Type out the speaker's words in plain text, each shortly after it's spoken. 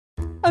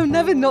I've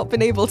never not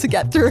been able to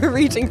get through a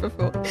reading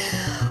before.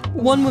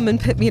 One woman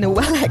put me in a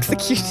well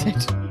executed,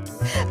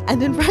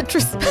 and in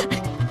retrospect,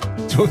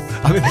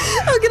 I'm gonna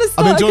start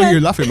I'm enjoying again. you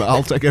laughing, but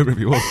I'll take over if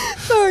you want.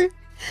 Sorry.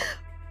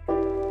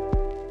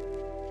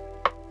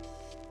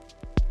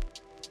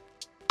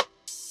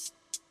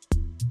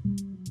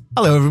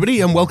 Hello,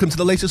 everybody, and welcome to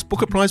the latest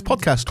Booker Prize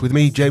podcast with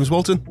me, James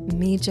Walton.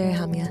 Me, Joe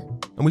Hamia.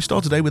 And we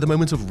start today with a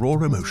moment of raw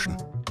emotion.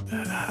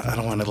 I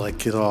don't want to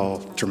get all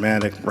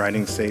dramatic.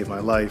 Writing saved my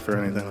life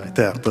or anything like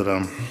that, but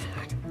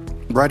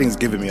writing's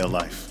given me a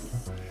life,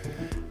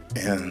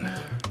 and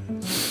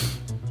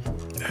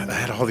I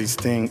had all these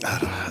things.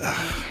 Can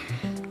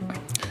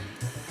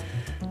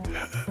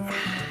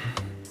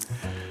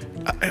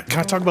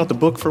I talk about the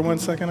book for 1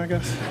 second, I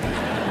guess?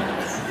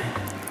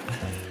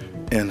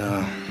 And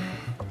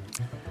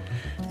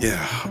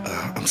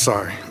I'm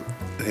sorry.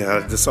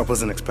 I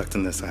wasn't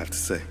expecting this, I have to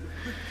say.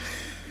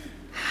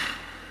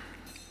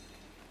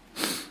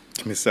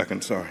 Give me a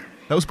second, sorry.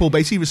 That was Paul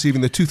Beatty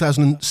receiving the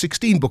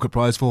 2016 Booker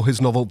Prize for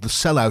his novel The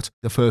Sellout,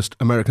 the first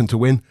American to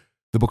win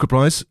the Booker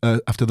Prize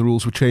after the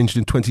rules were changed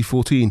in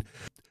 2014.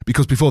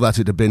 Because before that,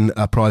 it had been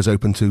a prize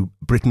open to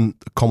Britain,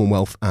 the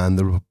Commonwealth, and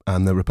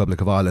the Republic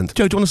of Ireland.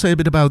 Joe, do you want to say a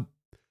bit about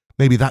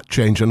maybe that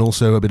change and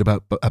also a bit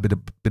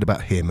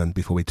about him, and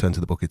before we turn to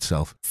the book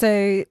itself?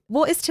 So,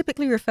 what is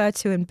typically referred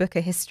to in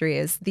Booker history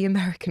as the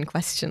American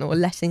question, or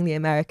letting the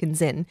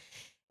Americans in,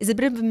 is a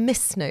bit of a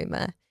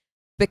misnomer.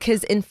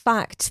 Because in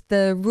fact,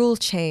 the rule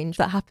change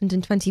that happened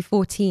in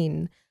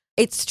 2014,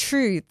 it's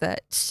true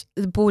that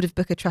the Board of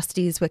Booker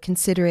Trustees were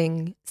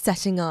considering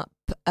setting up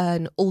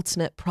an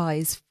alternate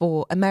prize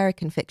for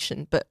American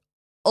fiction, but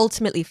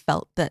ultimately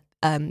felt that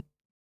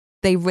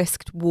they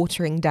risked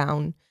watering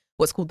down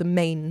what's called the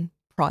main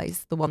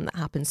prize, the one that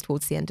happens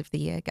towards the end of the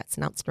year, gets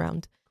announced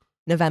around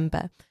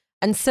November.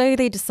 And so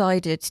they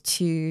decided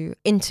to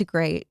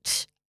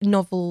integrate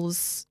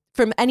novels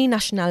from any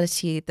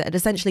nationality that had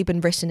essentially been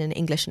written in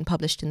English and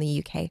published in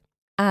the UK.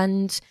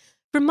 And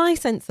from my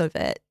sense of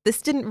it, this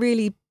didn't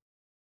really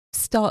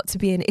start to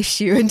be an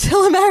issue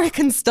until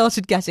Americans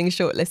started getting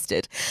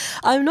shortlisted.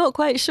 I'm not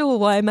quite sure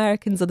why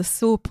Americans are the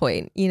sore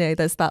point. You know,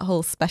 there's that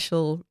whole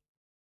special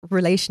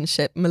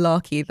relationship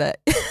malarkey that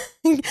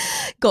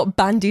got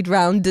bandied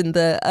round in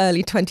the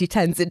early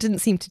 2010s. It didn't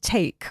seem to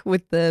take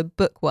with the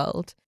book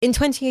world. In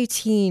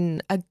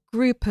 2018, a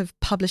group of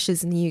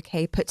publishers in the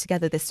UK put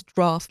together this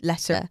draft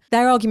letter.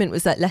 Their argument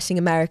was that letting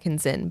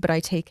Americans in, but I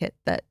take it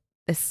that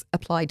this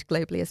applied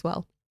globally as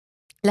well.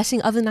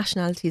 Letting other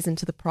nationalities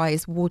into the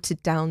prize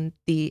watered down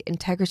the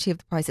integrity of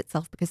the prize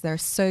itself, because there are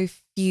so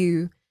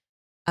few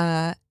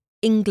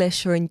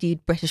English or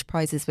indeed British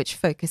prizes which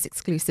focus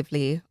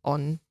exclusively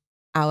on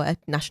our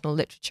national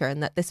literature,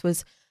 and that this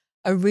was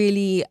a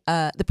really,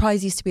 the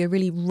prize used to be a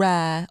really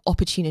rare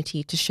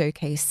opportunity to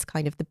showcase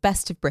kind of the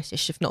best of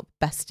British, if not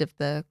best of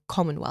the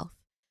Commonwealth.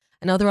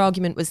 Another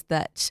argument was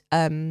that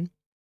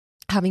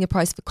having a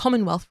prize for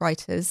Commonwealth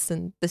writers,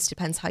 and this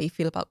depends how you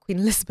feel about Queen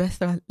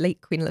Elizabeth or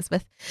late Queen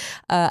Elizabeth,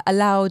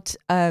 allowed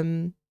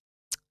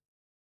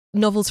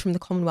novels from the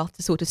Commonwealth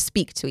to sort of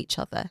speak to each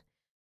other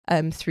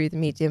through the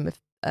medium of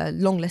a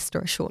long list or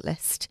a short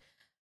list.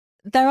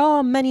 There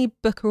are many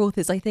Booker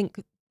authors. I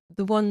think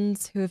the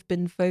ones who have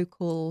been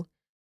vocal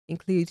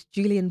include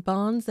Julian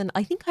Barnes, and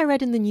I think I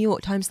read in the New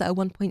York Times that at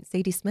one point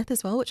Zadie Smith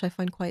as well, which I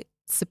find quite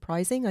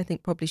surprising. I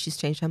think probably she's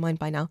changed her mind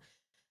by now,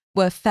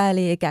 were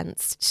fairly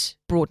against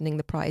broadening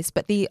the prize.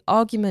 But the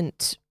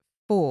argument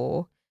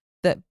for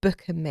that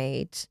Booker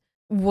made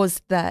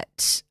was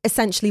that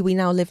essentially we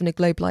now live in a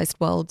globalized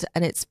world,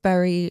 and it's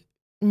very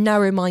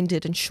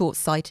narrow-minded and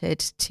short-sighted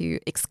to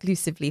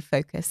exclusively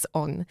focus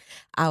on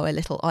our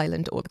little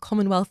island or the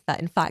Commonwealth,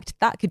 that in fact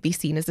that could be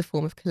seen as a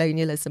form of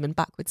colonialism and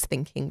backwards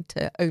thinking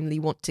to only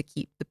want to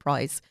keep the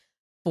prize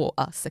for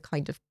us, a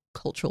kind of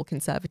cultural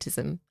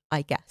conservatism,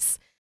 I guess.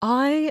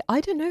 I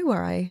don't know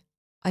where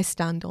I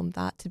stand on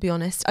that, to be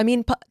honest. I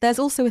mean, there's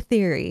also a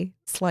theory,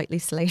 slightly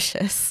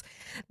salacious,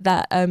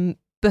 that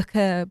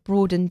Booker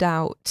broadened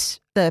out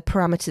the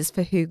parameters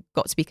for who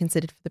got to be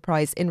considered for the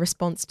prize in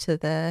response to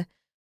the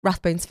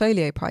Rathbones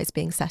Folio Prize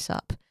being set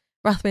up.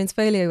 Rathbones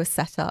Folio was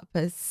set up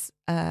as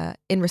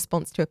in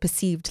response to a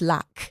perceived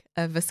lack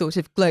of a sort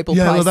of global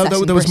prize set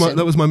in Britain.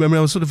 That was my memory.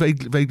 I was sort of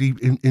vaguely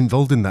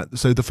involved in that.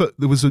 So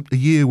there was a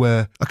year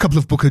where a couple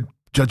of Booker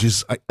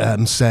judges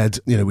said,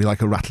 we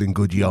like a rattling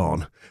good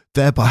yarn,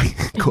 thereby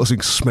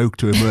causing smoke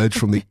to emerge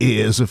from the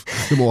ears of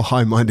the more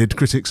high-minded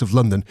critics of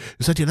London,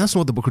 who said, that's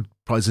not what the Booker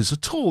Prize is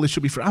at all. It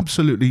should be for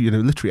absolutely,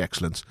 literary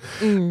excellence.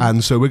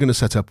 And so we're going to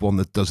set up one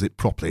that does it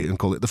properly and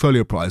call it the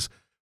Folio Prize.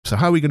 So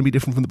how are we going to be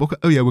different from the Booker?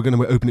 Oh yeah, we're going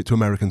to open it to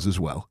Americans as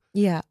well.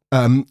 Yeah.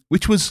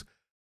 Which was,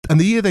 and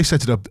the year they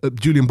set it up,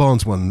 Julian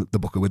Barnes won the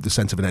Booker with The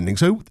Scent of an Ending.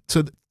 So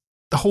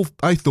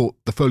I thought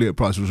the Folio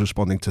Prize was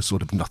responding to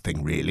sort of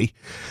nothing really.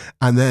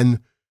 And then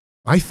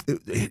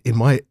in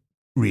my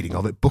reading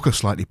of it, Booker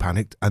slightly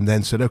panicked and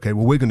then said, okay,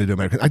 well, we're going to do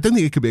American. I don't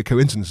think it could be a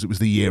coincidence. It was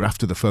the year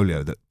after the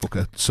Folio that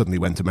Booker suddenly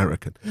went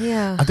American.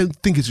 Yeah. I don't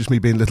think it's just me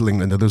being Little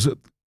Englander.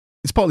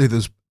 It's partly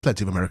there's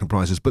plenty of American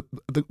prizes, but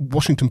the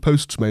Washington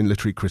Post's main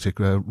literary critic,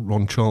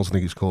 Ron Charles, I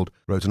think he's called,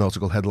 wrote an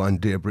article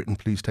headlined, "Dear Britain,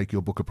 please take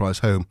your Booker Prize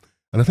home."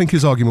 And I think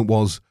his argument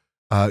was,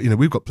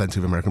 we've got plenty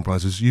of American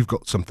prizes. You've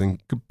got something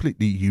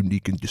completely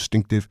unique and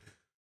distinctive.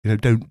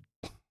 Don't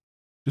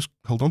just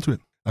hold on to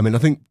it. I mean, I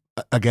think,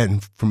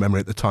 again, from memory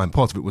at the time,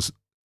 part of it was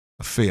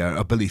a fear,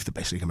 a belief that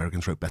basically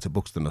Americans wrote better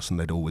books than us and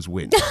they'd always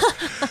win.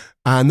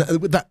 And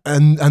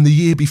the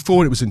year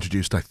before it was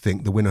introduced, I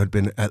think the winner had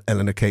been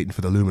Eleanor Caton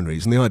for The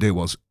Luminaries, and the idea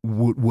was,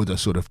 would a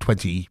sort of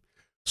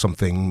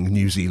 20-something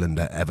New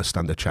Zealander ever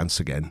stand a chance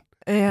again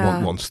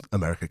once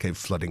America came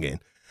flooding in?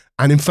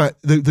 And in fact,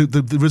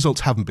 the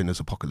results haven't been as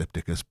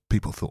apocalyptic as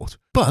people thought.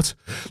 But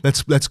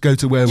let's go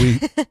to where we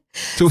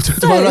so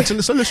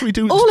let's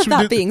redo all of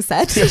that being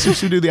said. Yes, we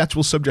should do the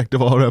actual subject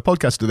of our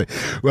podcast today.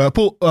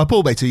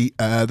 Paul Beatty,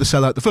 The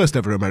Sellout, the first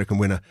ever American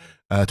winner,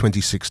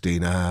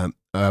 2016,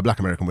 Black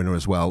American winner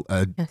as well.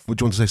 Yes.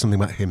 Would you want to say something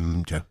about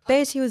him, Jo?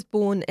 Beatty was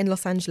born in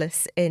Los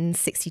Angeles in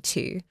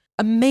 1962.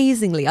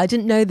 Amazingly, I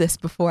didn't know this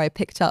before I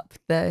picked up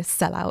The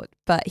Sellout,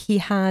 but he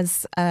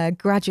has a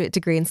graduate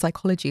degree in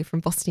psychology from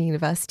Boston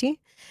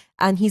University.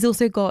 And he's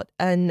also got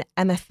an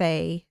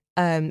MFA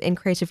in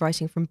creative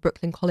writing from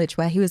Brooklyn College,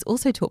 where he was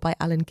also taught by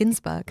Allen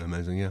Ginsberg.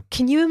 Amazing, yeah.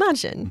 Can you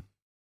imagine?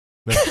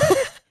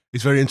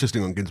 It's very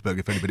interesting on Ginsberg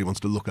if anybody wants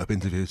to look up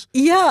interviews.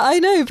 Yeah, I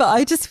know, but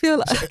I just feel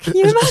like, can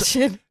you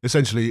imagine?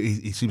 Essentially,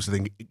 he seems to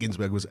think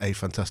Ginsberg was A,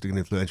 fantastic and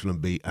influential, and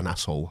B, an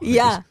asshole.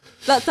 Yeah,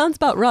 that sounds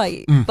about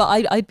right.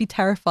 But I'd be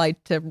terrified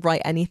to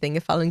write anything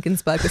if Allen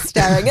Ginsberg was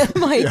staring at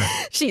my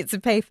sheets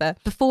of paper.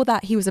 Before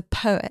that, he was a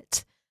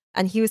poet,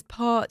 and he was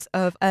part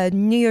of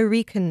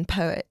Nuyorican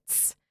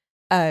poets,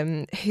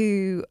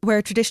 who were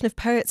a tradition of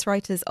poets,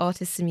 writers,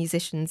 artists, and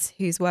musicians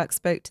whose work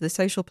spoke to the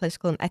social,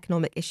 political, and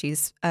economic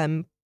issues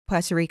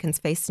Puerto Ricans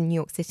faced in New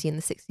York City in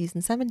the 60s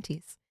and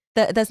 70s.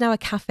 There's now a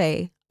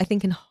cafe, I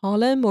think in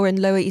Harlem or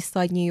in Lower East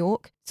Side, New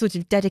York, sort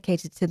of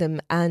dedicated to them.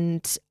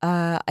 And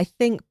I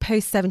think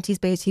post-70s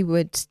Beatty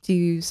would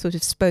do sort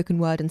of spoken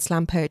word and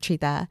slam poetry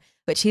there,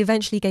 which he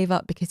eventually gave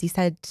up because he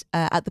said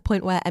at the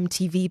point where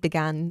MTV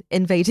began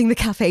invading the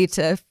cafe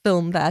to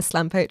film their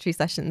slam poetry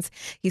sessions,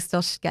 he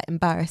started to get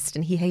embarrassed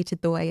and he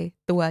hated the way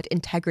the word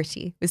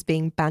integrity was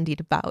being bandied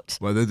about.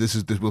 Well,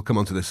 we'll come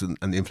on to this and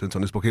the influence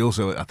on this book. He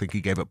also, I think he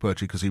gave up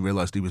poetry because he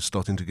realised he was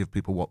starting to give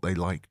people what they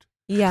liked.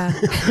 Yeah.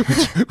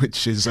 which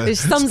sums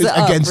it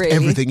up, against really.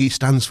 everything he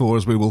stands for,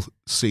 as we will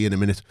see in a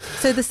minute.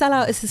 So The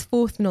Sellout is his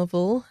fourth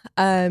novel.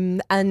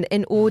 And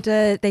in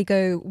order, they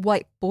go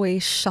White Boy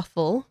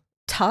Shuffle,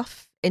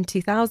 Tough in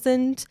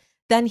 2000.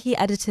 Then he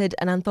edited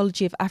an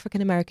anthology of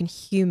African-American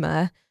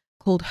humour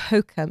called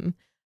Hokum,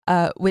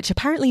 which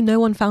apparently no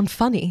one found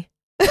funny,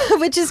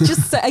 which is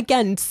just,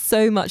 again,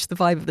 so much the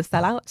vibe of The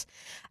Sellout.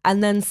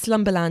 And then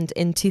Slumberland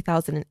in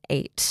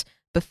 2008.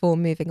 Before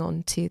moving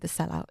on to The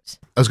Sellout.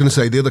 I was going to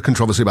say, the other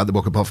controversy about the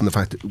book, apart from the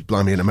fact that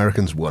Blimey and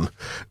Americans won,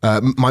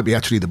 might be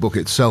actually the book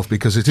itself,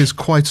 because it is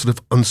quite sort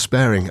of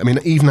unsparing. I mean,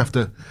 even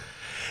after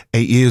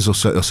 8 years or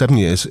so, or 7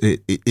 years,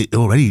 it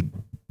already,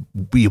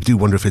 we do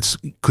wonder if it's,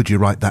 could you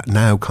write that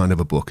now kind of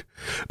a book?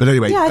 But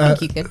anyway. Yeah, I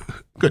think you could.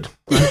 Good.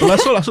 Well, I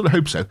sort of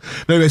hope so.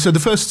 But anyway, so the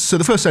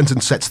first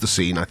sentence sets the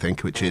scene, I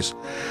think, which is,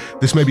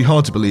 "This may be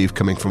hard to believe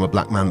coming from a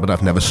black man, but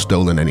I've never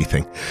stolen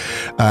anything."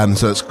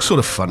 So it's sort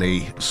of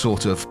funny,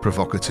 sort of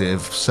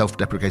provocative,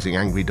 self-deprecating,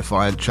 angry,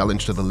 defiant,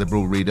 challenge to the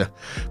liberal reader,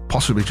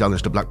 possibly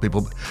challenge to black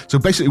people. So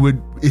basically,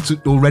 it's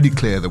already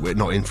clear that we're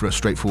not in for a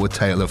straightforward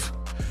tale of,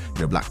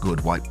 black good,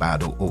 white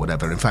bad, or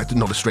whatever. In fact,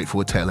 not a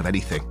straightforward tale of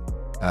anything.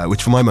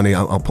 Which, for my money,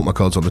 I'll put my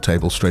cards on the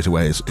table straight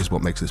away, is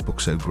what makes this book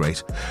so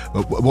great.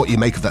 What you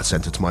make of that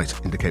sentence might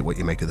indicate what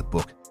you make of the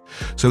book.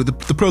 So the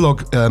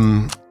prologue,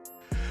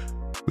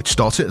 which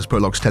starts it, as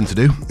prologues tend to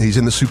do, he's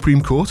in the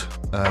Supreme Court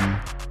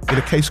in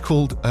a case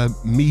called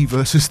Me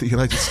versus the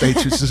United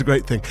States, which is a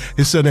great thing.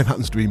 His surname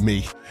happens to be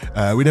Me.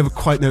 We never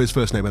quite know his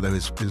first name, although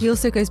he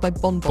also goes by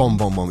Bon Bon.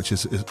 Bon Bon, which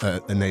is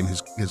a name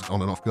his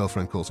on and off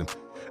girlfriend calls him.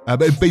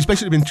 But he's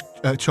basically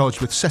been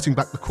charged with setting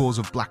back the cause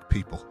of black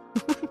people,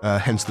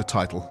 hence the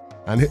title.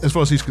 And as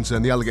far as he's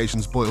concerned, the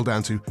allegations boil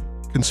down to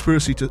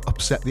conspiracy to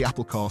upset the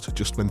apple cart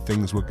just when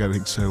things were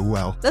going so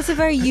well. That's a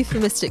very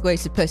euphemistic way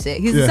to put it.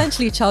 He's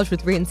essentially charged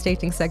with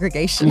reinstating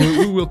segregation.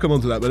 We'll come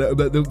on to that,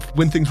 but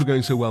when things were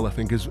going so well, I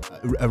think, is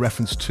a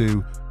reference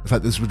to the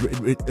fact this was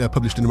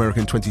published in America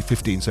in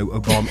 2015, so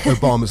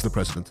Obama's the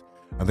president.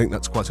 I think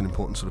that's quite an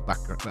important sort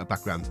of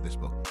background to this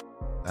book.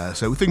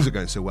 So things are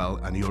going so well,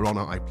 and Your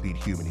Honour, I plead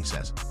human, he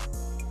says.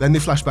 Then they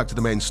flash back to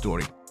the main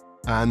story.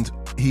 And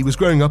he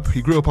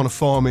grew up on a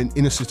farm in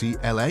inner city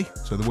LA.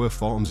 So there were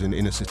farms in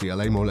inner city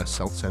LA, more or less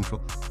south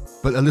central.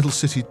 But a little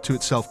city to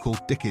itself called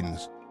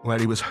Dickens, where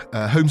he was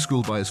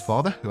homeschooled by his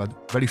father, who had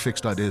very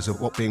fixed ideas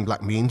of what being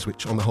black means,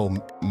 which on the whole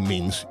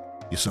means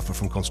you suffer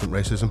from constant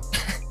racism.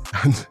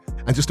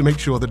 And just to make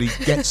sure that he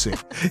gets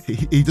it,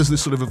 he does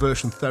this sort of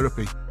aversion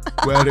therapy,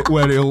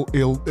 where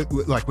he'll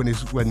like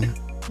when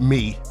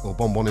Me or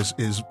Bon Bon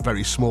is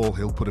very small,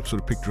 he'll put a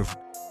sort of picture of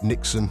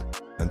Nixon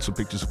and some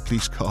pictures of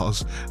police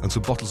cars and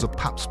some bottles of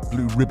Pabst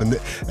Blue Ribbon.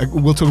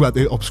 We'll talk about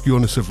the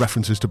obscureness of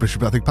references to British,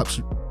 but I think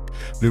Pabst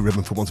Blue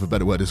Ribbon, for want of a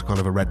better word, is kind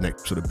of a redneck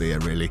sort of beer,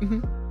 really.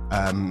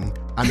 And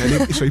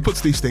then so he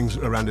puts these things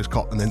around his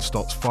cot and then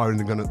starts firing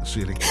the gun at the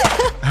ceiling,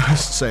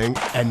 saying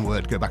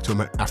N-word, go back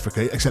to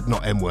Africa, except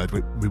not M-word.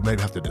 We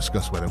maybe have to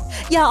discuss whether...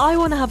 Yeah, I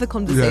want to have a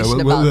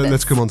conversation about this.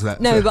 Let's come on to that.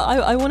 No, but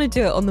I want to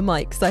do it on the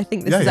mic, because I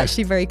think this is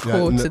actually very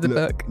core to the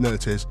book. No,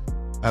 it is.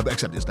 But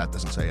except his dad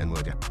doesn't say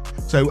N-word yet.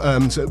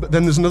 But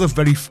then there's another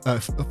very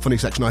funny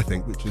section, I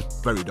think, which is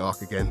very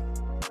dark again.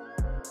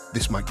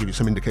 This might give you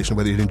some indication of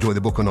whether you'd enjoy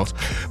the book or not.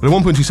 But at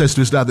one point he says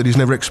to his dad that he's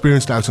never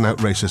experienced out-and-out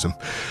racism.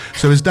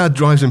 So his dad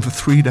drives him for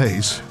 3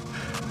 days,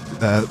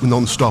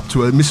 non-stop,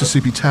 to a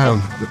Mississippi town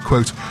that,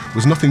 quote,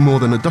 was nothing more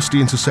than a dusty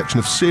intersection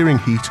of searing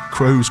heat,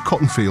 crows,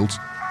 cotton fields,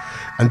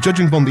 and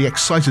judging by the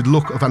excited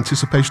look of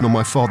anticipation on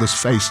my father's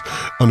face,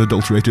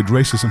 unadulterated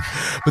racism.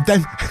 But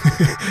then,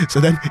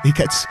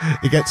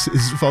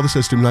 his father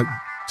says to him, like,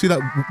 see that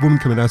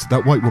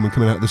white woman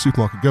coming out of the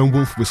supermarket, go and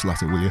wolf whistle at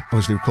her, will you?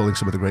 Obviously recalling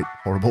some of the great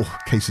horrible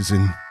cases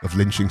of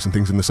lynchings and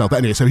things in the South. But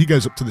anyway, so he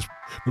goes up to this,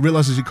 but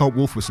realises he can't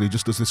wolf whistle, he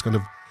just does this kind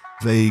of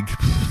vague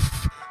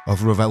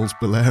of Ravel's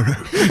Bolero.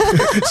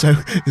 So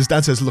his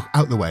dad says, look,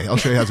 out the way, I'll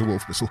show you how to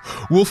wolf whistle.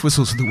 Wolf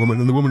whistles to the woman,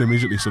 and the woman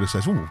immediately sort of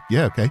says, oh,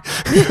 yeah, okay.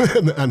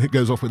 And it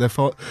goes off with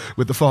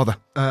the father.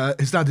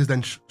 His dad is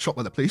then shot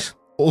by the police.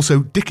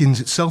 Also, Dickens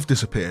itself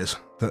disappears,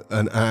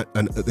 and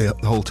the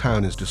whole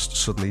town is just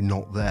suddenly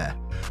not there,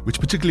 which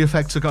particularly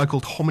affects a guy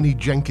called Hominy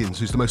Jenkins,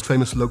 who's the most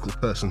famous local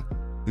person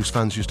whose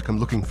fans used to come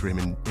looking for him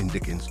in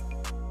Dickens.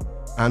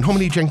 And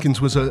Hominy Jenkins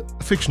was a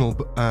fictional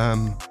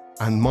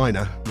and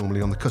minor,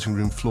 normally on the cutting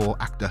room floor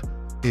actor,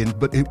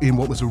 in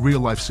what was a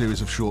real-life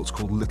series of shorts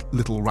called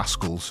Little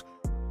Rascals,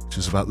 which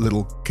is about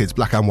little kids,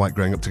 black and white,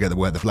 growing up together,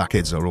 where the black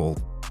kids are all,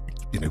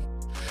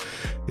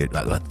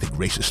 I think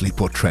racistly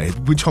portrayed,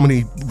 which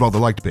Hominy rather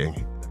liked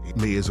being.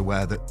 Me is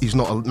aware that he's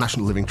not a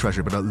national living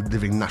treasure, but a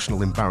living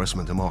national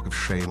embarrassment, a mark of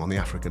shame on the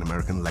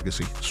African-American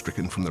legacy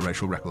stricken from the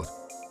racial record.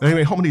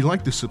 Anyway, Hominy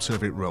liked this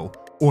subservient role,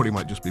 or he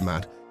might just be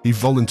mad. He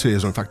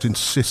volunteers, or in fact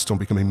insists on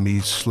becoming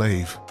Me's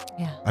slave,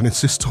 and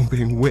insists on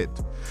being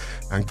whipped,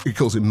 and he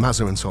calls him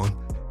Mazza and so on.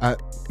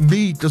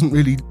 Me doesn't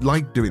really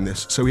like doing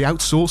this, so he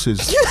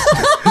outsources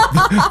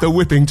the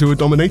whipping to a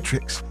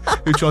dominatrix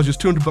who charges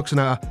 $200 an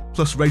hour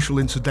plus racial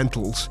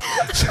incidentals.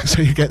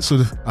 So you get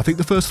sort of, I think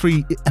the first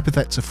 3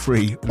 epithets are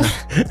free,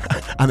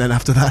 and then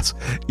after that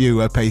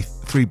you pay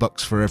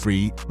 $3 for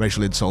every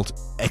racial insult,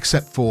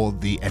 except for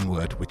the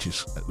N-word, which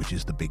is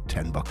the big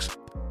 $10.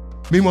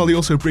 Meanwhile, he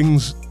also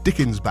brings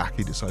Dickens back.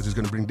 He decides he's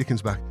going to bring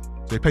Dickens back.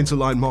 So he paints a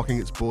line marking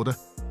its border,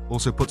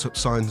 also puts up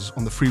signs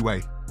on the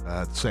freeway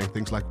saying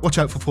things like, watch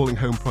out for falling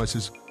home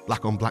prices,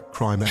 black on black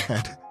crime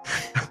ahead.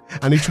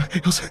 And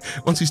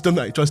once he's done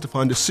that, he tries to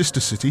find a sister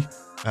city,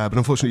 but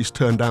unfortunately he's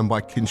turned down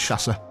by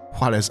Kinshasa,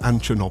 Juarez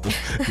and Chernobyl,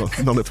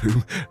 none of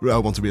whom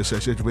want to be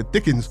associated with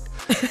Dickens.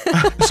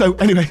 So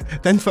anyway,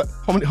 then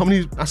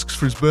Hominy asks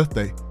for his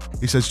birthday.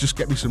 He says, just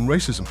get me some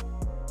racism.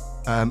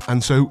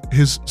 And so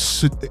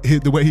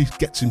the way he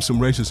gets him some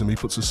racism, he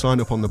puts a sign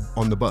up on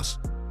the bus,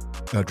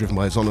 driven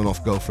by his on and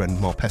off girlfriend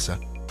Marpessa,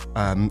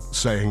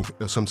 saying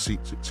there's some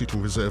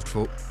seating reserved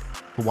for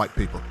white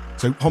people.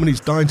 So Hominy's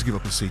dying to give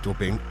up his seat, or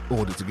being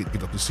ordered to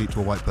give up his seat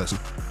to a white person.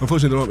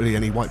 Unfortunately, there aren't really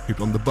any white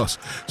people on the bus,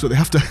 so they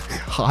have to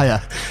hire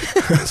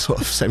a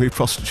sort of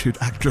semi-prostitute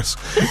actress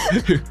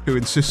who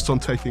insists on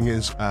taking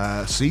his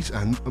seat.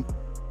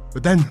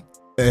 But then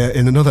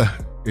in another,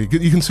 you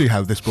can see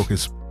how this book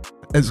is.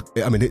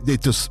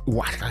 It just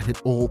whack out in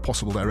all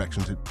possible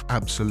directions. It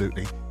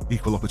absolutely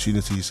equal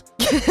opportunities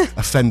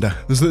offender.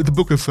 There's the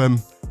book of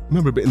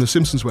remember a bit in The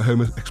Simpsons where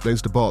Homer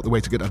explains to Bart the way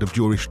to get out of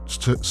jury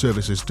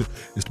service is to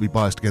be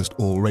biased against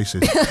all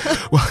races.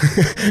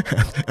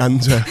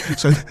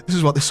 So this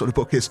is what this sort of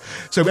book is.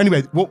 So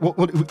anyway,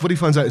 what he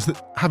finds out is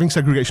that having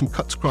segregation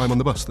cuts crime on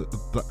the bus. That the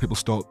black people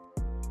start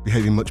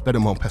behaving much better.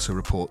 Marpessa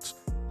reports,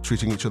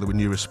 treating each other with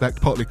new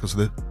respect, partly because of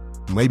the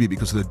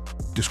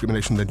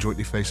discrimination they're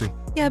jointly facing.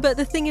 Yeah, but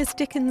the thing is,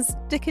 Dickens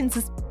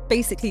is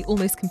basically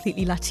almost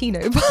completely Latino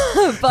there's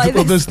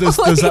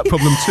that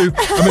problem too.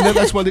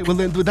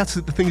 That's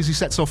the thing is he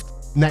sets off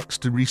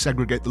next to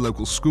resegregate the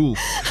local school,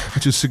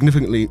 which is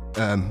significantly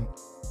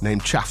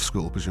named Chaff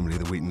School, presumably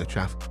the wheat and the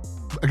chaff.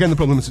 Again, the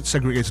problem is it's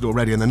segregated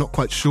already, and they're not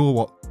quite sure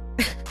what.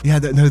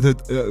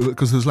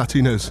 Because there's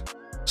Latinos.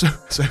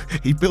 So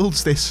he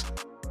builds this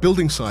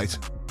building site,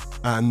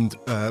 and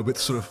with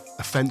sort of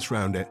a fence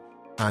around it,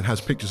 and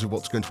has pictures of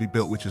what's going to be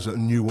built, which is a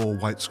new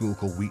all-white school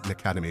called Wheaton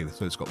Academy.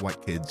 So it's got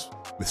white kids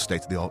with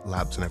state-of-the-art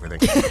labs and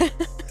everything.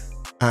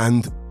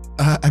 And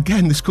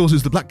again, this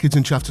causes the black kids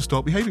in Chaff to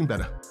start behaving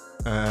better,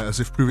 as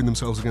if proving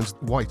themselves against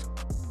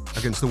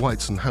the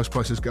whites, and house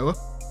prices go up.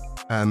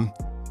 And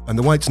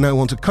the whites now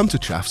want to come to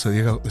Chaff, so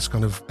you got this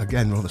kind of,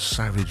 again, rather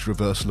savage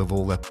reversal of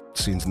all the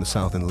scenes in the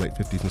South in the late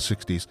 50s and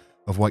 60s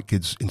of white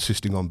kids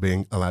insisting on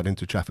being allowed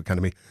into Chaff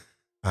Academy,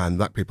 and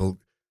black people,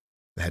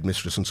 the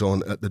headmistress and so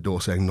on, at the door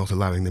saying not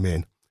allowing them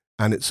in.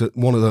 And it's at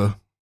one of the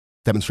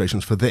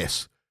demonstrations for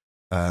this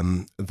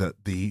that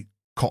the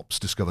cops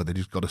discover that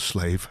he's got a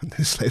slave, and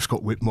his slave's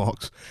got whip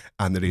marks,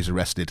 and that he's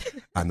arrested,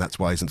 and that's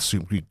why he's in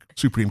the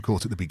Supreme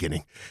Court at the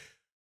beginning.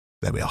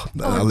 There we are.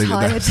 I'll leave it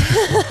there.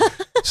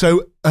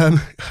 So,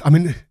 I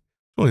mean,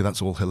 surely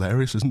that's all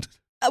hilarious, isn't it?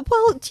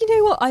 Well, do you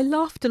know what? I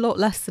laughed a lot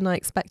less than I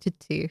expected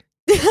to.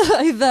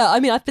 I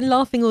mean, I've been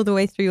laughing all the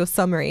way through your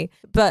summary,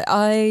 but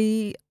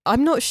I'm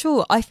not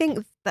sure. I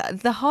think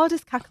that the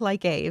hardest cackle I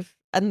gave,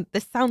 and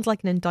this sounds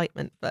like an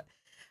indictment, but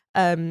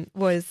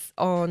was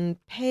on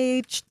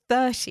page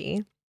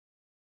 30.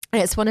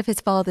 And it's one of his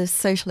father's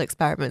social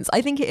experiments.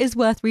 I think it is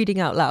worth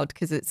reading out loud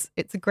because it's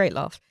a great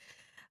laugh.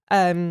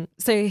 So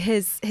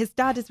his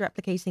dad is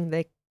replicating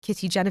the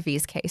Kitty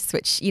Genovese case,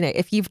 which, you know,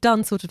 if you've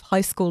done sort of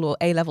high school or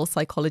A-level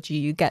psychology,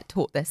 you get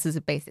taught this as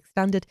a basic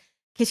standard.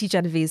 Kitty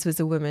Genovese was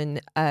a woman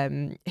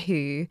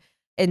who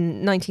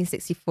in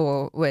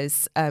 1964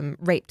 was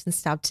raped and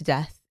stabbed to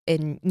death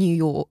in New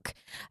York.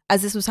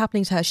 As this was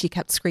happening to her, she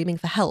kept screaming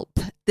for help.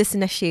 This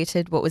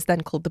initiated what was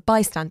then called the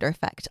bystander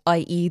effect,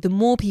 i.e. the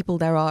more people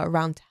there are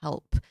around to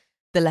help,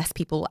 the less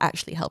people will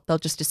actually help. They'll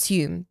just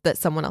assume that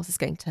someone else is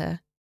going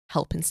to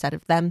help instead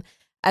of them.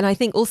 And I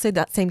think also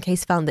that same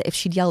case found that if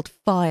she'd yelled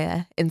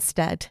fire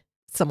instead,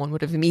 someone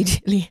would have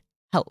immediately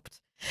helped.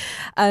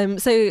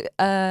 So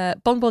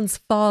Bonbon's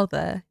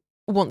father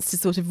wants to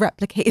sort of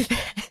replicate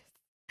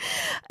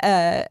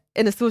this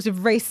in a sort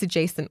of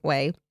race-adjacent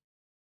way,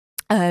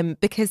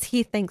 because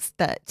he thinks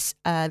that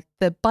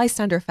the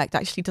bystander effect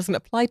actually doesn't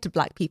apply to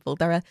black people.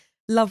 They're a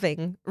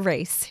loving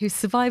race whose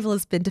survival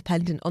has been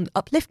dependent on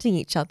uplifting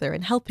each other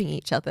and helping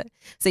each other.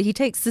 So he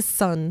takes his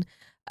son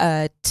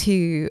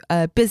to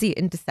a busy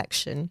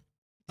intersection.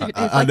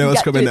 I know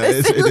what's coming.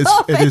 It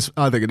is.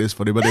 I think it is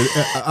funny, but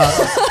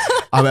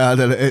I mean, I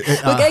don't know.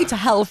 We're going to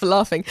hell for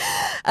laughing.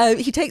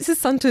 He takes his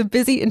son to a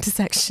busy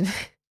intersection,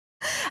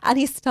 and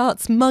he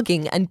starts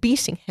mugging and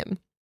beating him.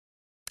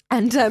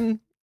 And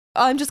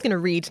I'm just going to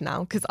read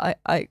now because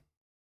I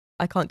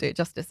can't do it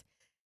justice.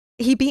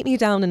 He beat me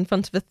down in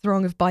front of a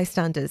throng of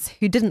bystanders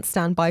who didn't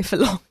stand by for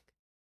long.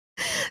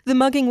 The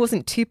mugging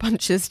wasn't 2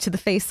 punches to the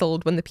face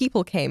old when the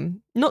people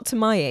came, not to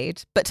my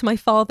aid, but to my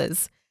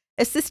father's.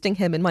 Assisting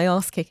him in my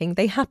ass kicking,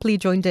 they happily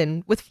joined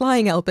in with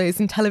flying elbows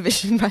and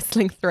television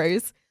wrestling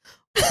throws.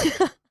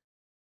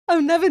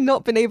 I've never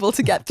not been able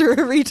to get through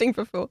a reading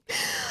before.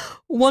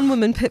 One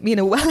woman put me in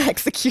a well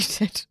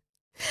executed,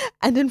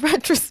 and in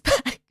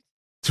retrospect,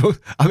 so,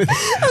 I mean,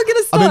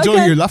 I'm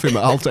enjoying you laughing,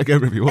 but I'll take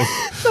over if you want.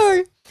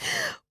 Sorry.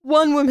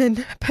 One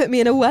woman put me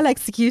in a well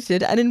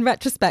executed and in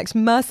retrospect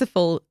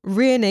merciful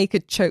rear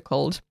naked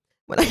chokehold.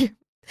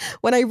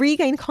 When I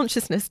regained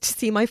consciousness to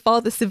see my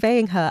father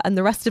surveying her and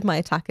the rest of my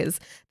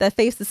attackers, their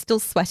faces still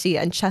sweaty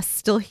and chests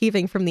still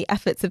heaving from the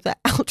efforts of their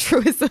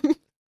altruism.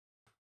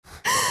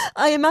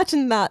 I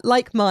imagined that,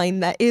 like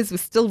mine, their ears were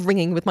still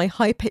ringing with my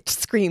high-pitched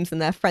screams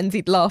and their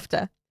frenzied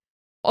laughter.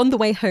 On the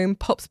way home,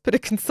 Pops put a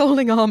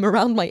consoling arm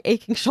around my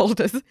aching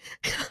shoulders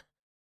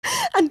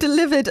and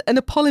delivered an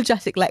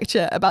apologetic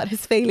lecture about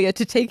his failure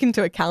to take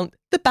into account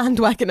the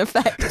bandwagon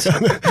effect.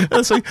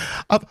 I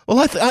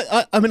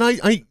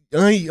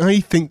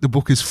think the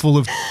book is full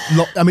of.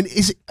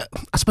 Is it?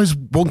 I suppose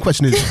one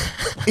question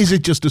is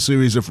it just a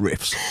series of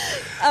riffs?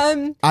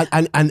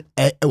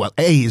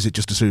 Is it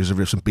just a series of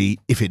riffs, and B,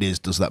 if it is,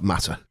 does that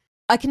matter?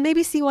 I can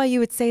maybe see why you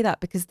would say that,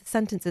 because the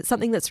sentences,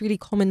 something that's really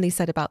commonly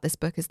said about this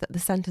book is that the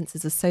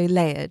sentences are so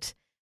layered.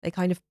 They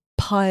kind of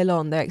pile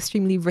on. They're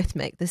extremely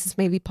rhythmic. This is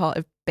maybe part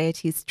of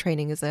Beatty's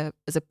training as a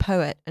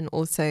poet, and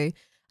also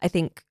I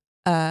think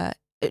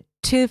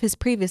two of his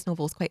previous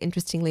novels, quite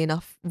interestingly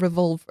enough,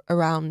 revolve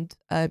around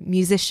a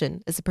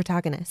musician as a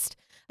protagonist.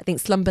 I think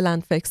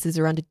Slumberland focuses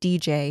around a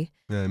DJ,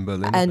 in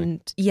Berlin,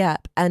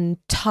 and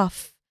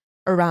Tough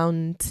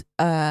around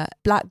a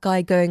black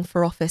guy going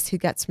for office who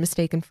gets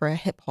mistaken for a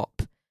hip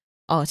hop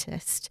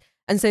artist.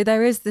 And so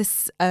there is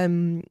this.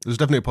 There's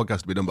definitely a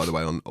podcast to be done, by the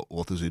way, on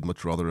authors who'd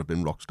much rather have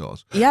been rock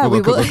stars. Yeah,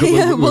 we'll come on to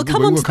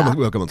that.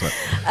 We'll come on to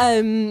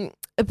that.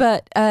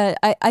 But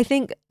I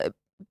think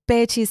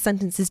Beatty's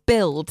sentences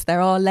build. There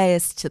are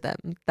layers to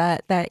them.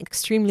 They're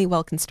extremely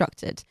well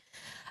constructed.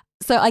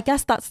 So I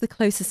guess that's the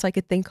closest I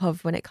could think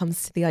of when it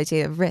comes to the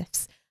idea of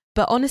riffs.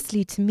 But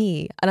honestly, to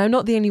me, and I'm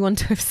not the only one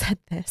to have said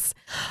this,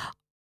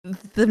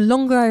 the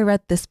longer I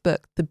read this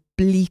book, the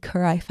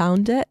bleaker I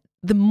found it,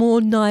 the more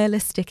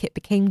nihilistic it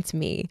became to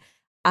me.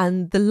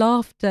 And the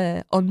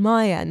laughter on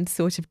my end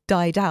sort of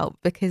died out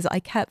because I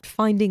kept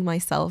finding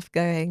myself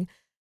going,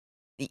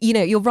 you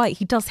know, you're right,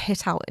 he does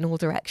hit out in all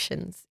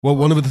directions. Well,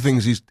 one of the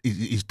things he's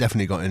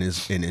definitely got in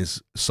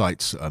his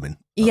sights,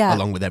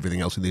 along with everything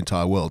else in the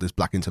entire world, is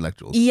black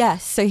intellectuals.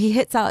 Yes, so he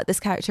hits out at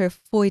this character of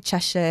Foy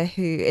Cheshire,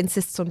 who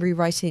insists on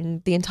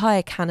rewriting the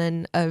entire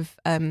canon of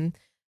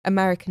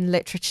American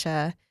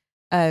literature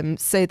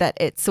so that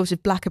it's sort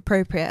of black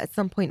appropriate. At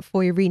some point,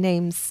 Foy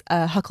renames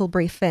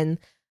Huckleberry Finn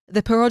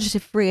the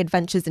prerogative-free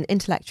adventures and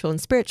intellectual and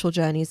spiritual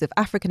journeys of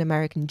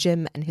African-American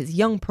Jim and his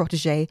young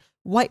protege,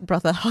 white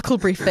brother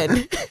Huckleberry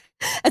Finn,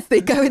 as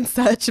they go in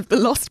search of the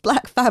lost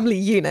black family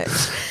unit.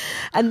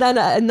 And then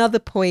at another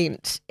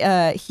point,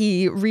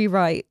 he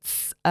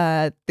rewrites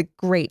The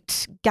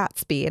Great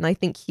Gatsby, and I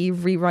think he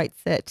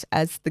rewrites it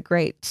as The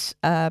Great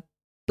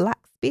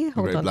Blacksby.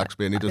 Hold on.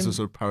 Blacksby, and he does a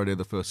sort of parody of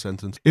the first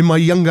sentence. In my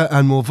younger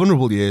and more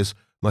vulnerable years,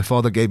 my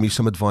father gave me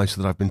some advice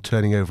that I've been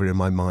turning over in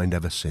my mind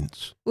ever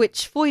since.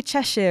 Which Foy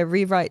Cheshire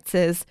rewrites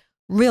as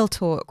real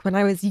talk. When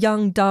I was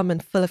young, dumb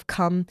and full of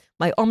cum,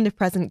 my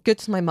omnipresent, good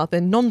to my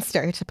mother,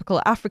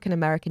 non-stereotypical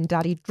African-American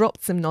daddy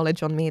dropped some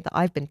knowledge on me that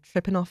I've been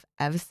tripping off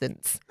ever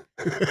since.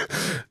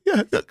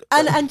 Yeah.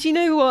 And do you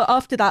know what?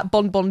 After that,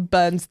 Bon Bon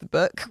burns the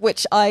book,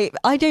 which I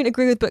don't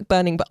agree with book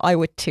burning, but I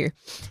would too.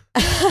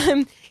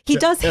 He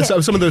does hit...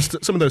 Some of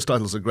those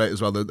titles are great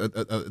as well. Of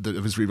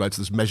his rewrites,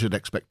 there's Measured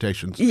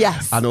Expectations.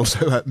 Yes. And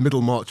also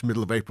Middle March,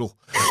 Middle of April.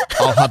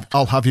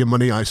 I'll have your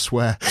money, I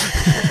swear.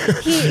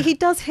 he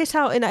does hit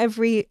out in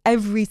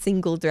every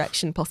single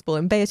direction possible,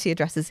 and Beatty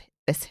addresses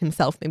this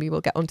himself. Maybe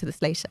we'll get onto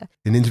this later.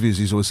 In interviews,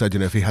 he's always said,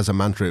 if he has a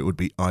mantra, it would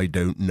be, I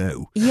don't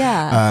know.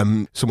 Yeah.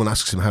 Someone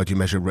asks him, how do you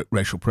measure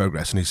racial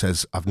progress? And he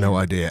says, I've no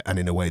idea. And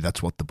in a way,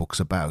 that's what the book's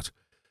about.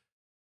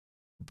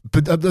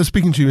 But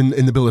speaking to you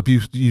in the build-up,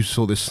 you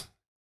saw this,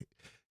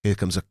 here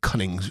comes a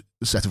cunning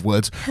set of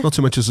words, not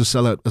so much as a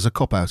sellout, as a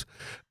cop-out.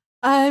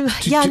 I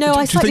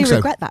slightly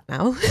regret that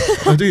now.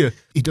 Oh, do you?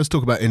 He does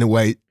talk about, in a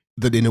way,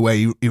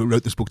 he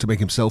wrote this book to make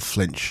himself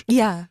flinch.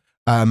 Yeah.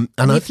 And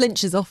he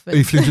flinches often.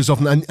 He flinches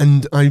often.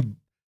 And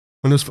when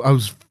I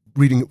was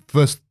reading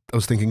first, I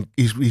was thinking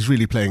he's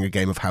really playing a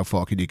game of how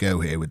far can you go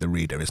here with the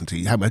reader, isn't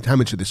he? How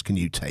much of this can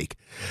you take?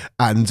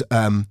 And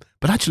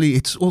but actually,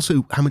 it's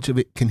also how much of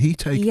it can he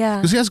take? Yeah.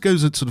 Because he has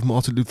goes at sort of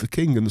Martin Luther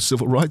King and the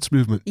civil rights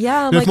movement.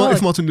 Yeah,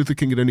 if Martin Luther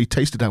King had only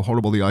tasted how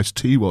horrible the iced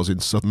tea was in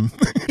southern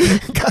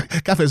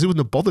cafes, he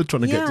wouldn't have bothered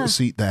trying to get a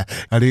seat there.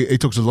 And he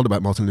talks a lot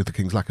about Martin Luther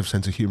King's lack of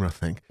sense of humour, I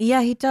think.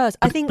 Yeah, he does.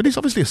 But he's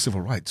obviously a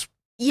civil rights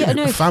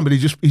fan, but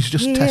he's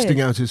just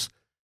testing out his...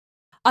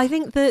 I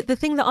think the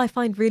thing that I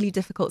find really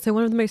difficult, so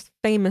one of the most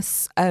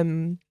famous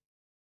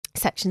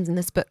sections in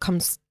this book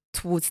comes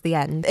towards the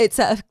end. It's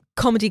at a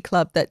comedy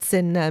club that's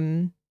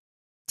in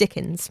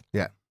Dickens.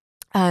 Yeah.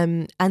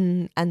 And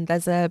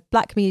there's a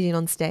black comedian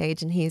on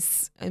stage and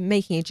he's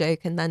making a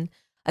joke, and then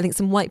I think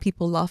some white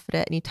people laugh at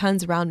it, and he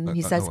turns around and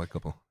he says, white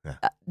couple. Yeah.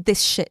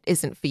 This shit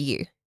isn't for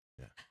you.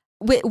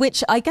 Yeah.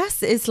 Which I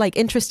guess is like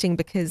interesting,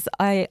 because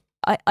I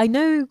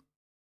know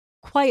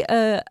quite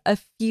a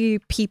few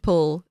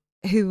people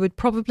who would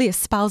probably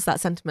espouse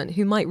that sentiment,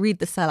 who might read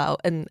The Sellout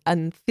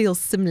and feel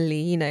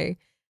similarly,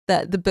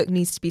 that the book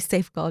needs to be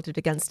safeguarded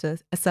against a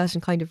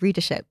certain kind of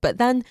readership. But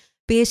then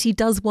Beatty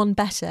does one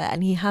better,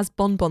 and he has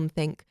Bon Bon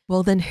think,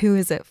 well, then who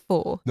is it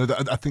for? No,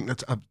 I think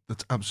that's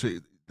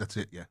absolutely, that's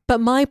it, yeah. But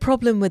my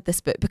problem with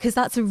this book, because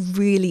that's a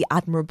really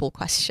admirable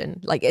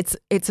question, like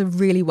it's a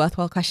really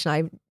worthwhile question.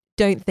 I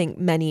don't think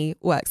many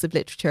works of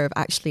literature have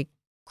actually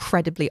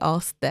credibly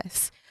asked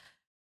this.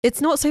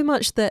 It's not so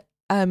much that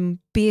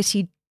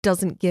Beatty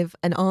doesn't give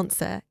an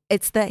answer,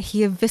 it's that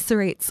he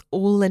eviscerates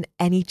all and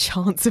any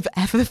chance of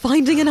ever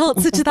finding an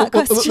answer to that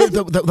question.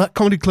 That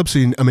comedy club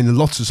scene, I mean,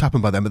 lots has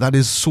happened by then, but that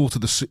is sort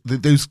of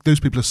those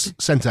people are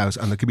sent out,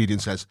 and the comedian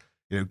says,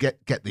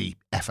 get the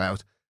F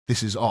out,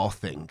 this is our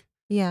thing.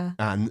 Yeah.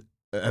 And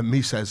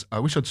me says, I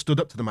wish I'd stood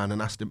up to the man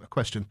and asked him a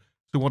question.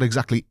 So what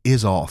exactly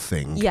is our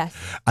thing? Yes.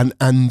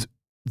 And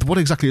what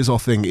exactly is our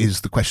thing is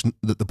the question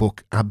that the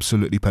book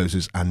absolutely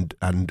poses and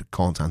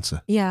can't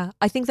answer. Yeah,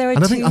 I think there are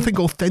and two... I think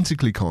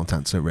authentically can't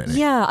answer, really.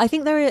 Yeah, I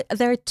think there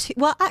are two...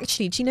 Well,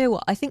 actually, do you know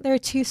what? I think there are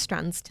two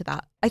strands to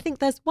that. I think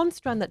there's one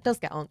strand that does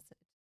get answered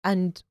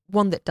and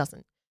one that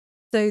doesn't.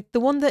 So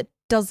the one that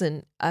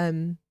doesn't,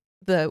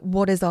 the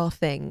what is our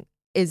thing,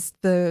 is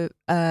the,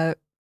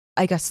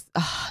 I guess,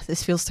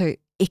 this feels so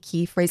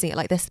icky phrasing it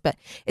like this, but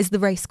is the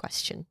race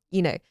question.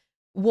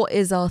 What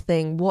is our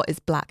thing? What is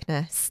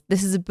blackness?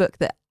 This is a book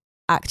that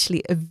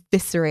actually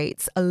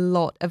eviscerates a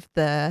lot of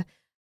the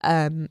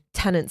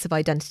tenets of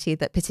identity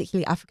that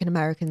particularly African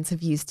Americans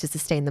have used to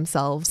sustain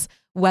themselves,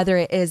 whether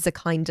it is a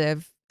kind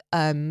of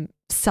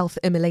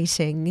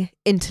self-immolating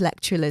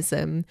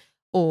intellectualism,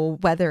 or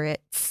whether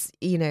it's,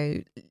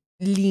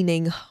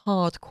 leaning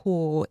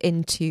hardcore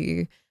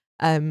into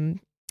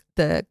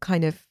the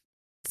kind of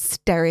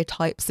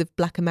stereotypes of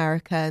Black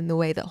America and the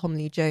way that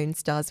Homily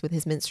Jones does with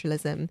his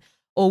minstrelsism,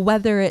 or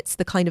whether it's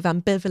the kind of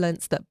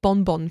ambivalence that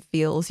Bon Bon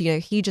feels.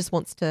 He just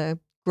wants to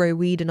grow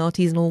weed and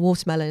artisanal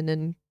watermelon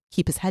and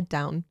keep his head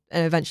down,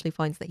 and eventually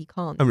finds that he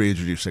can't. And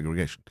reintroduce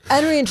segregation.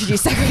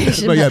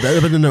 But yeah,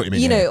 but I know what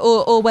you mean.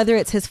 Or whether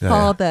it's his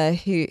father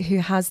who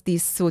has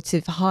these sort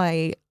of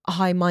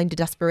high-minded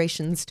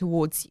aspirations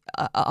towards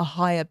a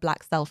higher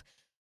Black self.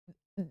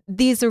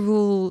 These are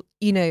all,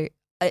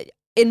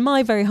 in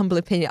my very humble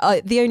opinion,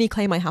 the only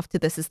claim I have to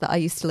this is that I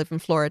used to live in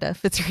Florida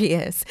for 3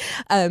 years.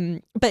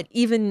 But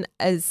even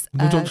as...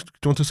 do you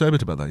want to say a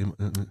bit about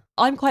that?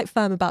 I'm quite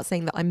firm about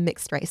saying that I'm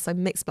mixed race.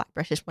 I'm mixed Black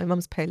British. My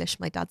mum's Polish,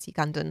 my dad's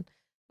Ugandan.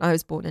 I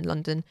was born in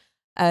London.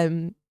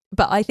 But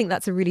I think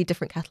that's a really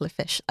different kettle of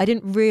fish. I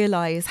didn't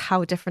realise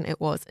how different it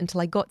was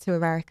until I got to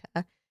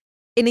America.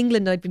 In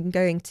England, I'd been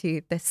going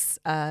to this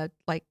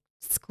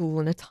school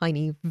in a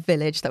tiny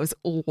village that was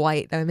all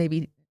white. There were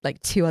maybe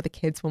like 2 other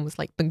kids. One was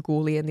like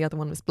Bengali and the other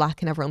one was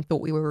black, and everyone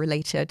thought we were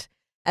related.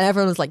 And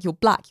everyone was like, you're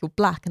black.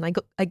 And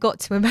I got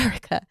to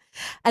America,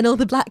 and all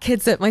the black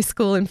kids at my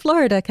school in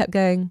Florida kept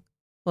going,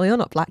 well, you're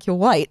not black, you're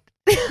white,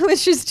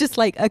 which is just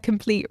like a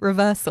complete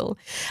reversal.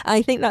 And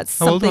I think that's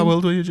something. How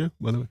old were you, Jo,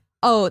 by the way?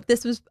 Oh,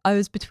 I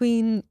was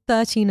between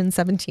 13 and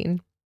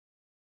 17.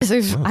 So it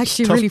was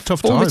actually tough, really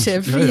tough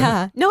formative. times.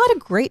 Yeah. No, I had a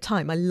great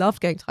time. I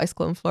loved going to high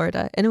school in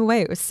Florida. In a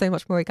way, it was so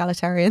much more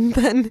egalitarian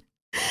than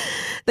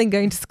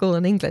going to school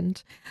in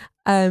England.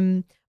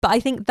 But I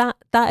think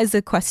that is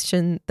a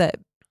question that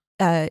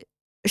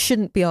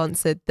shouldn't be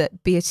answered,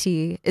 that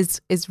Beatty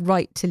is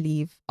right to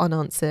leave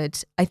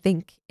unanswered. I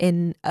think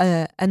in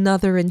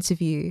another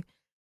interview,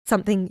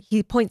 something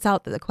he points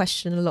out that the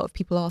question a lot of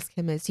people ask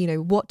him is,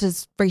 what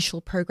does racial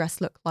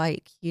progress look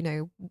like?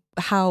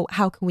 How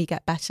can we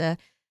get better?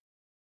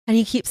 And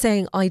he keeps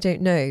saying, I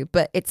don't know,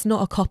 but it's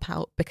not a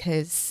cop-out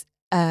because,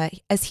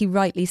 as he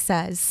rightly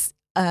says,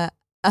 a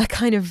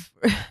kind of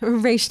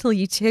racial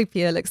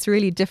utopia looks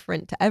really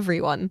different to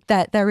everyone.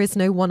 That there is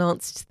no one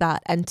answer to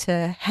that, and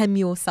to hem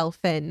yourself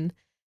in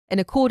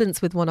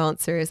accordance with one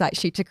answer is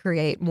actually to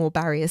create more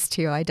barriers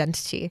to your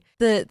identity.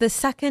 The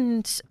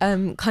second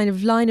kind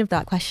of line of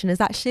that question is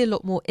actually a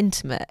lot more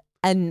intimate,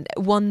 and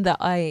one that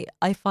I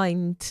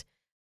find.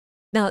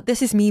 Now,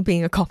 this is me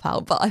being a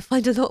cop-out, but I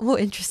find a lot more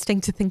interesting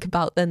to think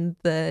about than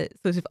the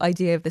sort of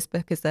idea of this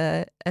book as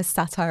a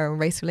satire on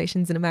race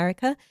relations in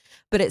America.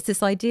 But it's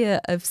this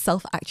idea of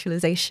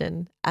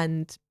self-actualization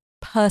and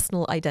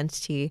personal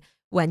identity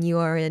when you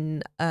are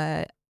in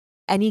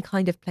any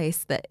kind of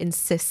place that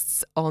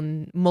insists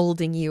on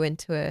molding you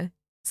into a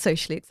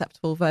socially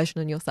acceptable version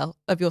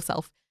of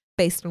yourself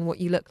based on what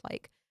you look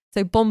like.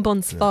 So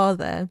Bonbon's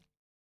father,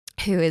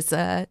 who is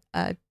a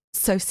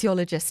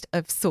sociologist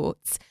of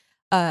sorts,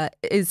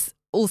 is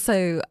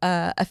also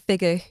a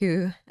figure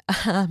who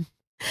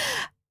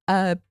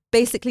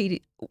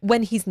basically,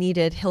 when he's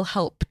needed, he'll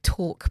help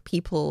talk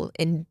people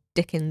in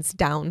Dickens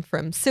down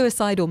from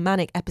suicide or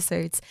manic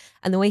episodes.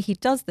 And the way he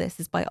does this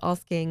is by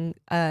asking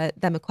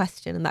them a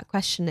question. And that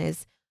question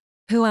is,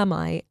 who am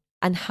I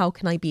and how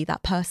can I be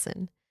that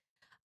person?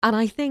 And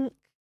I think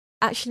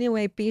actually in a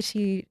way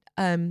Beatty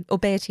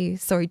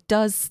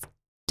does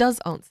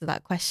answer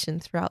that question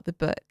throughout the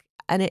book.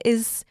 And it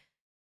is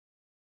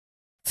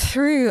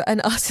through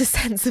an utter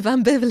sense of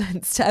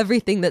ambivalence to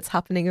everything that's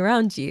happening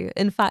around you.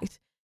 In fact,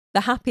 the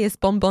happiest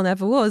Bonbon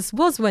ever was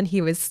when he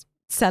was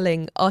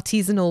selling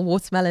artisanal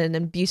watermelon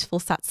and beautiful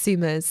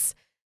satsumas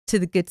to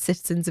the good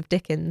citizens of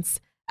Dickens,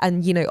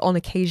 and, on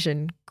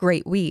occasion,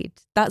 great weed.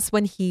 That's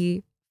when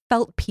he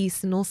felt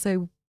peace, and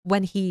also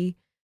when he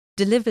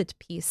delivered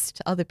peace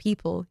to other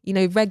people.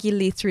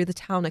 Regularly through the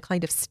town, a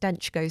kind of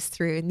stench goes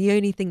through, and the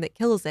only thing that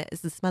kills it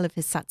is the smell of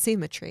his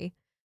satsuma tree.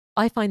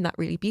 I find that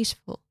really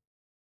beautiful.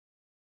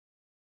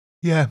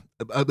 Yeah,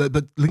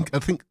 but Link, I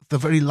think the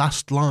very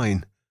last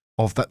line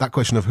of that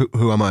question of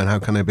who am I and how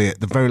can I be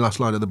it, the very last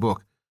line of the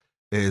book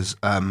is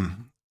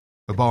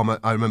Obama.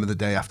 I remember the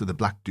day after the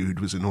black dude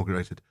was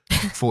inaugurated,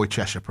 Foy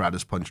Cheshire proud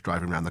as punch,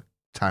 driving around the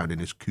town in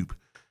his coupe,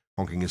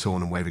 honking his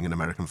horn and waving an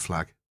American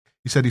flag.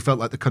 He said he felt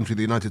like the country,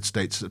 the United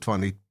States, had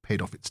finally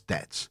paid off its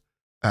debts.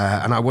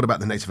 What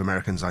about the Native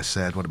Americans, I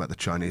said. What about the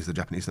Chinese, the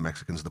Japanese, the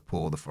Mexicans, the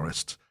poor, the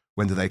forests?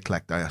 When do they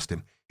collect, I asked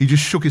him. He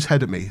just shook his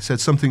head at me, said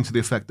something to the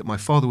effect that my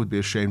father would be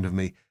ashamed of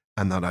me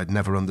and that I'd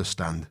never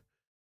understand.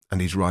 And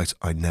he's right,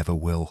 I never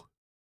will.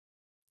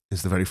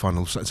 Is the very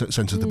final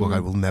sentence of the book. I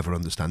will never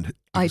understand.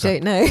 I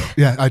don't know.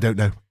 Yeah, I don't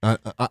know.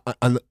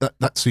 And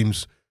that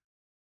seems...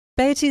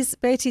 Beatty's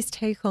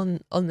take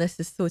on this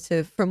is sort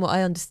of, from what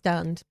I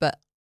understand, but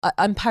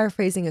I'm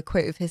paraphrasing a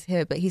quote of his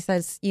here, but he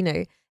says,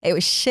 it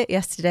was shit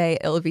yesterday,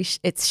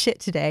 it's shit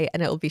today,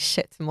 and it'll be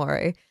shit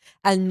tomorrow.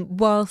 And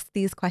whilst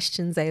these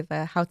questions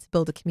over how to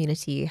build a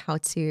community, how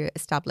to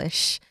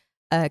establish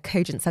a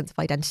cogent sense of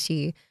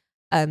identity,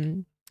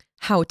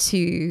 how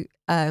to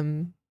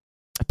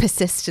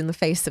persist in the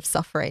face of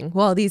suffering,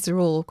 while these are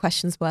all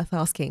questions worth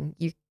asking,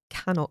 you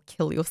cannot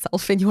kill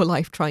yourself in your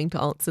life trying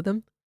to answer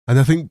them. And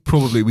I think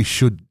probably we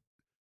should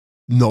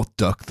not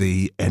duck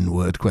the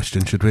N-word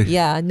question, should we?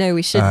 Yeah, no,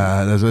 we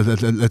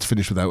shouldn't. Let's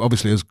finish with that.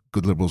 Obviously, as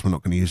good liberals, we're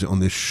not going to use it on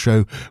this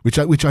show, which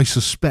I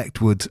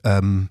suspect would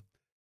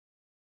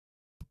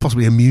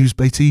possibly amuse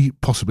Beatty,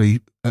 possibly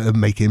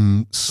make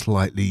him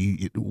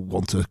slightly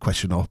want to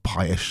question our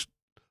pious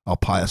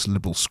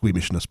liberal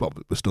squeamishness, but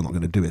we're still not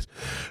going to do it.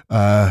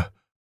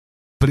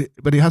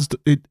 But he has.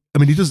 He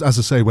does, as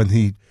I say, when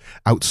he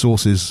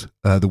outsources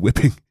the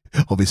whipping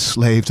of his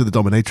slave to the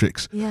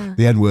dominatrix. Yeah.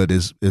 The N-word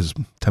is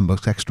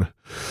 $10 extra.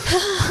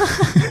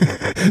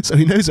 So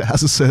he knows it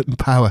has a certain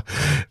power.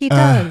 He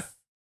does.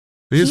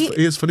 He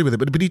is funny with it,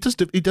 but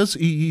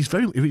he's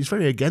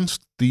very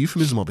against the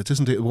euphemism of it,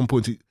 isn't it? At one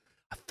point,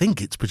 I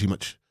think it's pretty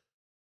much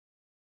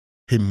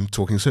him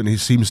talking. Certainly, he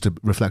seems to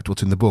reflect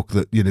what's in the book,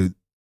 that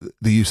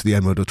the use of the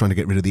N-word or trying to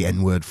get rid of the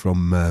N-word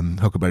from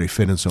Huckleberry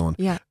Finn and so on.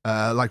 Yeah.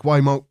 Like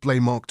why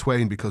blame Mark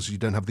Twain because you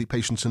don't have the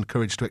patience and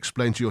courage to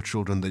explain to your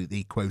children that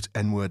the, quote,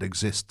 N-word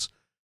exists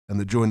and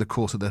that during the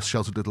course of their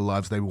sheltered little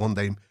lives they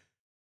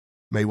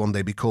may one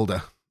day be called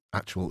a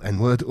actual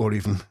N-word or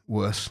even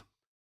worse,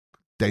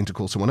 deign to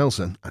call someone else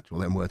an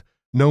actual N-word.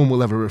 No one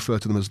will ever refer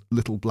to them as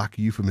little black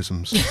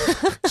euphemisms.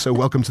 So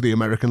welcome to the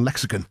American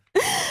lexicon.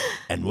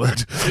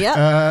 N-word.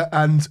 Yeah.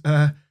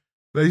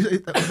 But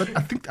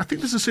I think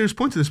there's a serious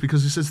point to this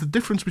because it says the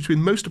difference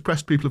between most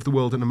oppressed people of the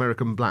world and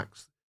American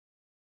blacks.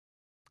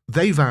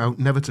 They vow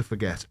never to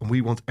forget, and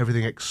we want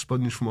everything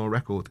expunged from our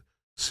record,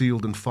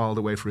 sealed and filed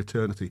away for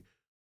eternity.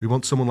 We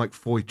want someone like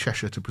Foy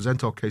Cheshire to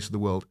present our case to the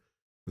world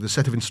with a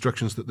set of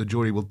instructions that the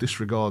jury will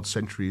disregard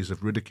centuries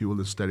of ridicule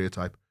and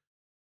stereotype.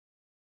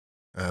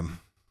 And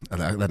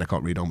then I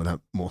can't read on without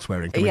more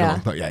swearing coming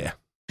along. But yeah.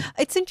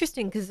 It's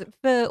interesting because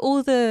for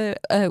all the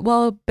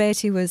while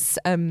Beatty was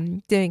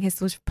doing his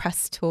sort of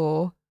press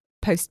tour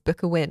post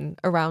Booker win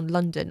around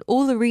London,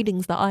 all the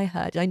readings that I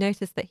heard, I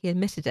noticed that he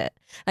admitted it.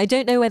 I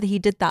don't know whether he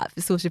did that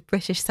for sort of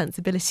British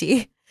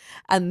sensibility,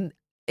 and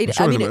it's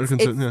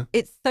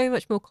so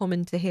much more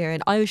common to hear.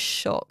 And I was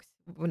shocked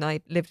when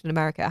I lived in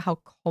America how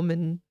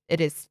common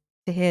it is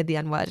to hear the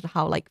N-word and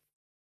how like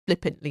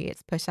flippantly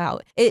it's put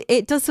out.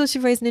 It does sort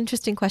of raise an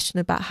interesting question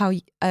about how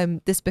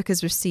this book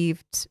is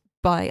received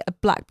by a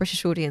Black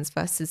British audience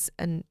versus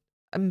an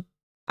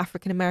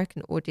African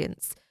American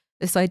audience.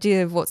 This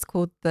idea of what's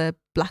called the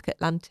Black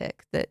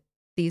Atlantic, that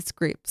these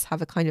groups have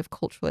a kind of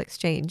cultural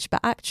exchange. But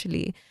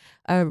actually,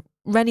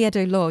 Rennie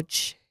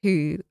Edo-Lodge,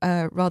 who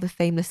rather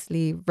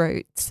famously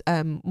wrote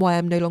Why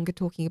I'm No Longer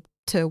Talking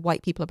to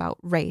White People About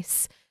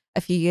Race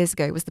a few years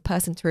ago, was the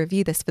person to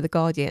review this for The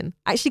Guardian.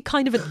 Actually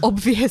kind of an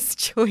obvious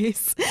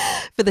choice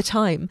for the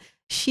time.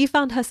 She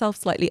found herself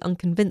slightly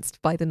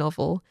unconvinced by the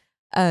novel.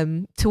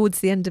 Towards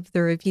the end of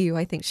the review,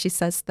 I think she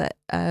says that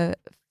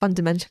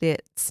fundamentally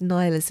its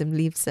nihilism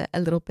leaves it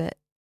a little bit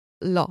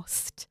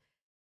lost.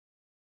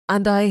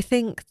 And I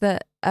think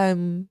that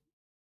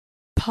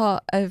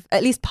part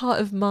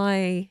of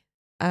my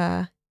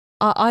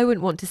I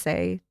wouldn't want to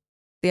say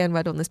the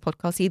N-word on this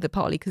podcast either,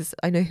 partly because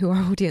I know who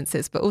our audience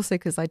is, but also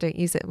because I don't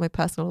use it in my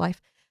personal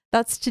life.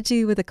 That's to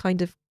do with a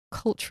kind of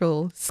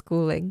cultural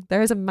schooling.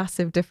 There is a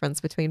massive difference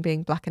between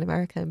being Black in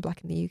America and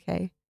Black in the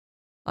UK,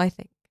 I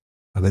think.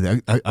 I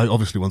mean, I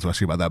obviously want to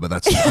ask you about that, but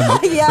that's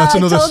that's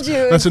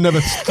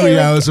another 3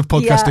 hours of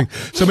podcasting.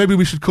 Yeah. So maybe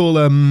we should call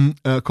a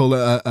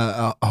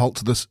halt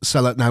to this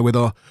sellout now with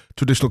our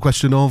traditional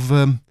question of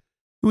who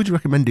would you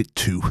recommend it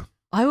to?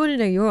 I want to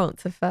know your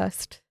answer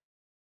first.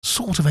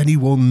 Sort of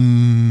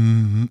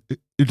anyone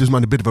who doesn't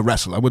mind a bit of a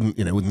wrestle. I wouldn't.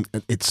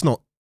 It's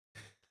not.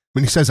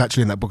 When he says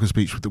actually in that Booker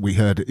speech that we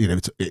heard,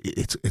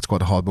 it's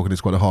quite a hard book and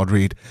it's quite a hard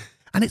read,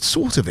 and it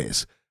sort of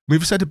is.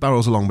 We've said it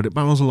barrels along, but it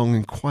barrels along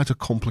in quite a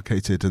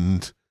complicated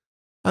and,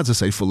 as I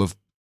say, full of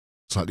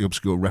slightly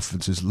obscure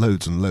references,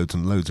 loads and loads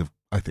and loads of,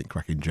 I think,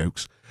 cracking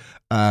jokes.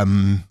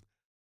 I'd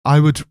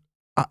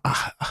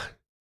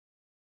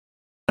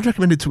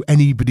recommend it to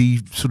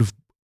anybody, sort of,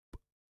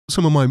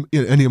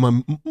 any of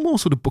my more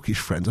sort of bookish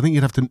friends. I think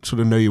you'd have to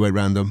sort of know your way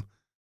around them.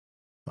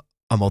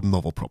 A modern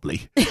novel,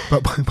 probably,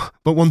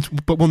 but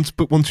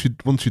once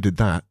you did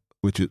that,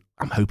 which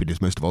I'm hoping is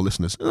most of our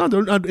listeners.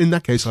 In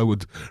that case, I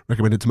would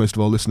recommend it to most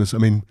of our listeners. I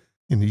mean,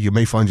 you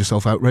may find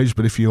yourself outraged,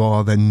 but if you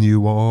are, then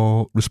you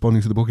are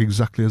responding to the book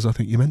exactly as I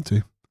think you meant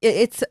to.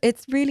 It's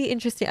really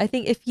interesting. I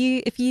think if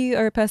you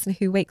are a person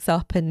who wakes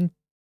up and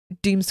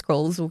doom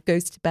scrolls or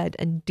goes to bed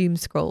and doom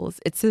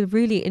scrolls, it's a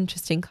really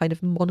interesting kind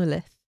of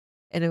monolith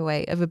in a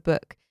way of a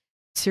book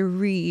to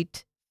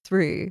read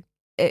through.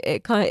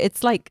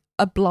 It's like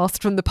a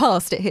blast from the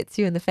past. It hits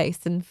you in the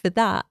face, and for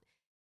that,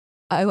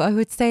 I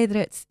would say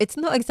that it's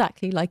not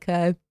exactly like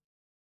a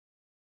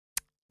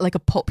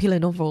popular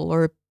novel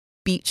or a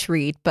beach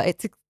read,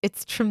 but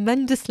it's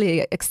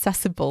tremendously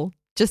accessible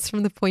just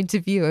from the point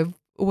of view of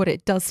what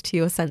it does to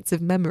your sense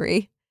of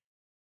memory.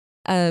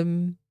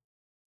 So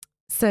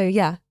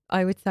yeah,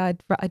 I would say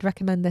I'd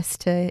recommend this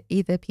to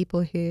either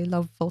people who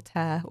love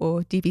Voltaire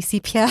or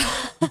DBC Pierre.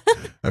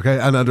 Okay,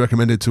 and I'd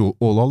recommend it to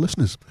all our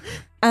listeners.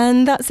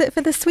 And that's it for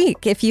this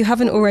week. If you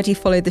haven't already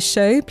followed the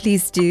show,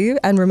 please do.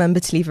 And remember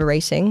to leave a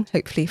rating,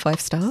 hopefully 5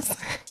 stars.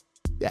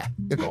 Yeah,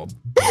 go on.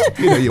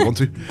 You know you want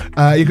to.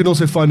 You can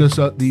also find us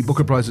at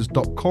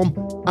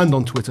thebookerprizes.com and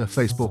on Twitter,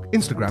 Facebook,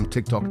 Instagram,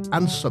 TikTok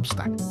and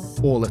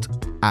Substack, all at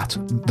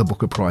the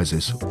Booker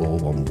Prizes, all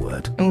one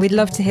word. And we'd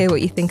love to hear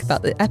what you think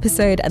about the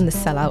episode and the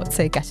sellout,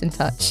 so get in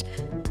touch.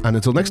 And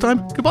until next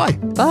time, goodbye.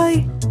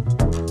 Bye.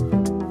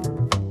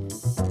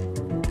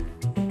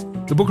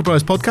 The Booker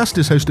Prize podcast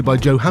is hosted by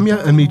Joe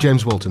Hamya and me,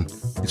 James Walton.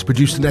 It's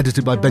produced and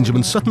edited by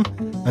Benjamin Sutton,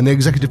 and the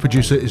executive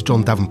producer is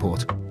John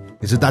Davenport.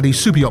 It's a Daddy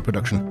Super Yacht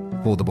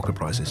production for the Booker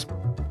Prizes.